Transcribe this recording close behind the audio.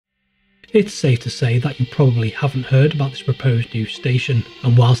It's safe to say that you probably haven't heard about this proposed new station,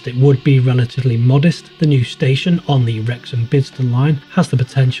 and whilst it would be relatively modest, the new station on the Wrexham-Bidston line has the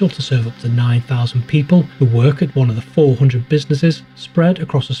potential to serve up to 9,000 people who work at one of the 400 businesses spread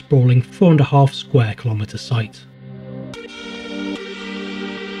across a sprawling 4.5 square kilometre site.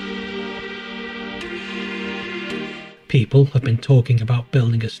 People have been talking about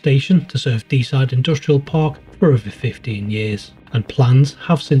building a station to serve Deeside Industrial Park for over 15 years, and plans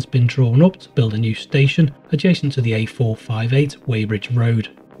have since been drawn up to build a new station adjacent to the A458 Weybridge Road,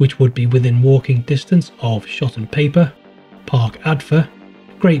 which would be within walking distance of Shot and Paper, Park Adfer,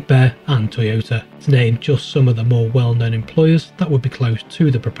 Great Bear and Toyota, to name just some of the more well-known employers that would be close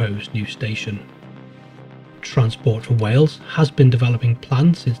to the proposed new station. Transport for Wales has been developing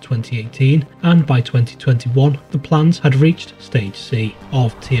plans since 2018, and by 2021 the plans had reached Stage C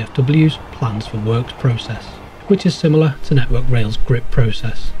of TfW's Plans for Works process, which is similar to Network Rail's GRIP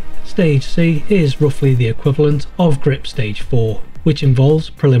process. Stage C is roughly the equivalent of GRIP Stage 4, which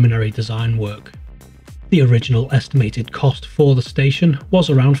involves preliminary design work. The original estimated cost for the station was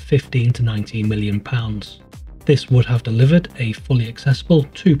around £15 to £19 million. This would have delivered a fully accessible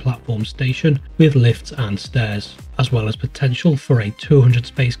 2-platform station with lifts and stairs, as well as potential for a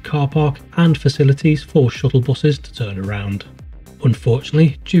 200-space car park and facilities for shuttle buses to turn around.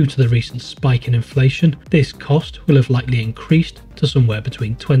 Unfortunately, due to the recent spike in inflation, this cost will have likely increased to somewhere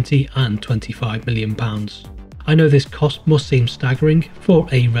between £20 and £25 million. I know this cost must seem staggering for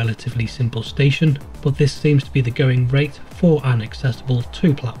a relatively simple station, but this seems to be the going rate for an accessible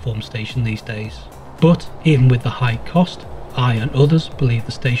 2-platform station these days. But even with the high cost, I and others believe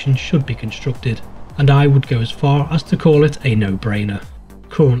the station should be constructed, and I would go as far as to call it a no-brainer.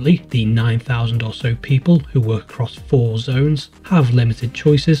 Currently, the 9,000 or so people who work across 4 zones have limited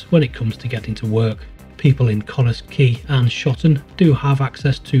choices when it comes to getting to work. People in Connah's Quay and Shotton do have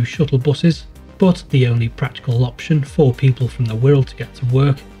access to shuttle buses, but the only practical option for people from the Wirral to get to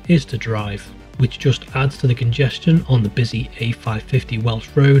work is to drive, which just adds to the congestion on the busy A550 Welsh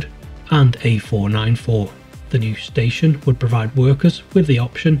Road and A494. The new station would provide workers with the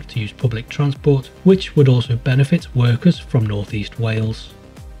option to use public transport, which would also benefit workers from North East Wales.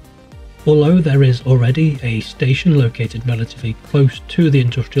 Although there is already a station located relatively close to the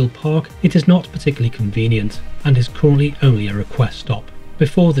industrial park, it is not particularly convenient and is currently only a request stop.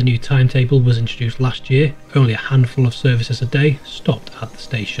 Before the new timetable was introduced last year, only a handful of services a day stopped at the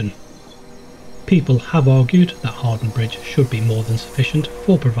station. People have argued that Harden Bridge should be more than sufficient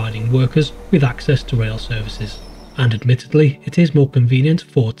for providing workers with access to rail services, and admittedly it is more convenient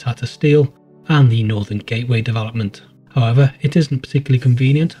for Tata Steel and the Northern Gateway development. However, it isn't particularly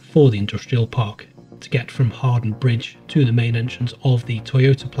convenient for the industrial park. To get from Harden Bridge to the main entrance of the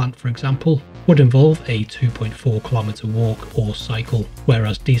Toyota plant, for example, would involve a 2.4 kilometre walk or cycle,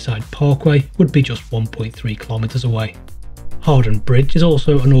 whereas Deeside Parkway would be just 1.3 kilometres away. Harden Bridge is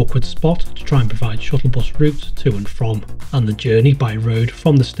also an awkward spot to try and provide shuttle bus routes to and from, and the journey by road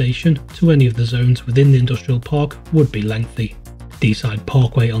from the station to any of the zones within the industrial park would be lengthy. Deeside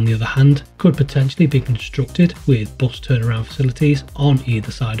Parkway, on the other hand, could potentially be constructed with bus turnaround facilities on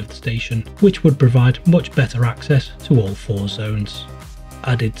either side of the station, which would provide much better access to all 4 zones.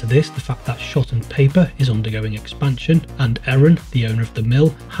 Added to this the fact that Shot and Paper is undergoing expansion, and Erin, the owner of the mill,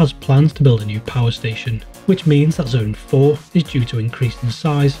 has plans to build a new power station, which means that Zone 4 is due to increase in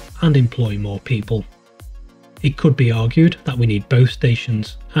size and employ more people. It could be argued that we need both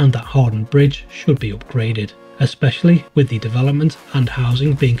stations and that Harden Bridge should be upgraded, especially with the development and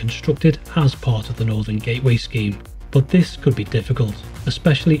housing being constructed as part of the Northern Gateway scheme. But this could be difficult,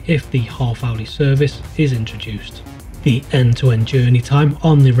 especially if the half-hourly service is introduced. The end-to-end journey time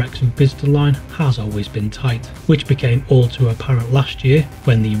on the Wrexham-Bidston line has always been tight, which became all too apparent last year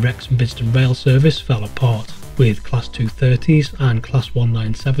when the Wrexham-Bidston rail service fell apart, with Class 230s and Class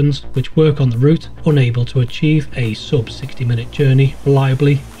 197s which work on the route unable to achieve a sub 60-minute journey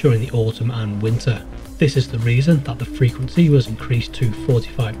reliably during the autumn and winter. This is the reason that the frequency was increased to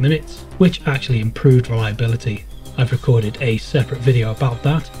 45 minutes, which actually improved reliability. I've recorded a separate video about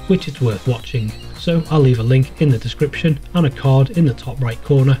that, which is worth watching, so I'll leave a link in the description and a card in the top right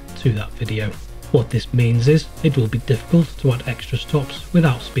corner to that video. What this means is it will be difficult to add extra stops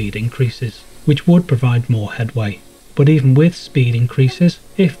without speed increases, which would provide more headway. But even with speed increases,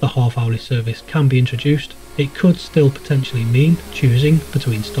 if the half-hourly service can be introduced, it could still potentially mean choosing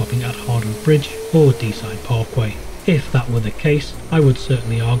between stopping at Harden Bridge or Deeside Parkway. If that were the case, I would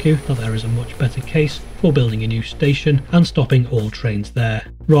certainly argue that there is a much better case for building a new station and stopping all trains there,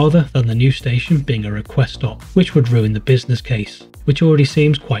 rather than the new station being a request stop, which would ruin the business case, which already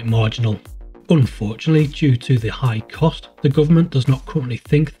seems quite marginal. Unfortunately, due to the high cost, the government does not currently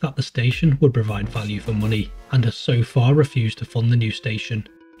think that the station would provide value for money, and has so far refused to fund the new station,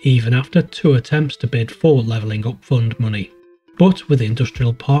 even after 2 attempts to bid for levelling up fund money. But with the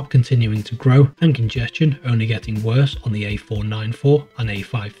industrial park continuing to grow and congestion only getting worse on the A494 and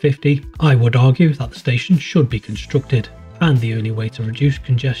A550, I would argue that the station should be constructed, and the only way to reduce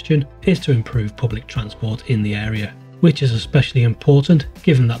congestion is to improve public transport in the area, which is especially important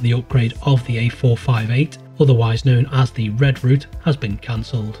given that the upgrade of the A458, otherwise known as the Red Route, has been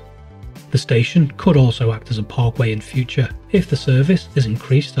cancelled. The station could also act as a parkway in future if the service is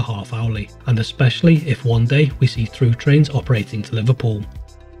increased to half hourly, and especially if one day we see through trains operating to Liverpool.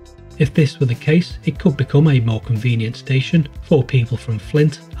 If this were the case, it could become a more convenient station for people from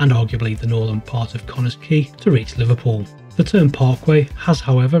Flint and arguably the northern part of Connah's Quay to reach Liverpool. The term parkway has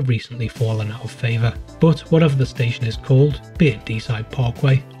however recently fallen out of favour, but whatever the station is called, be it Deeside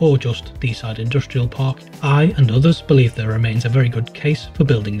Parkway or just Deeside Industrial Park, I and others believe there remains a very good case for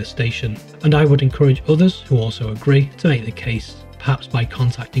building the station, and I would encourage others who also agree to make the case, perhaps by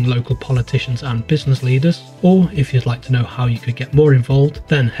contacting local politicians and business leaders, or if you'd like to know how you could get more involved,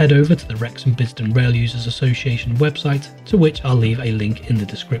 then head over to the Wrexham-Bidston Rail Users Association website, to which I'll leave a link in the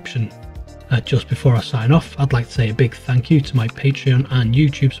description. Just before I sign off, I'd like to say a big thank you to my Patreon and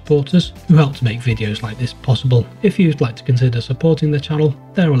YouTube supporters who help to make videos like this possible. If you'd like to consider supporting the channel,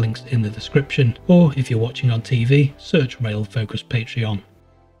 there are links in the description, or if you're watching on TV, search Rail Focus Patreon.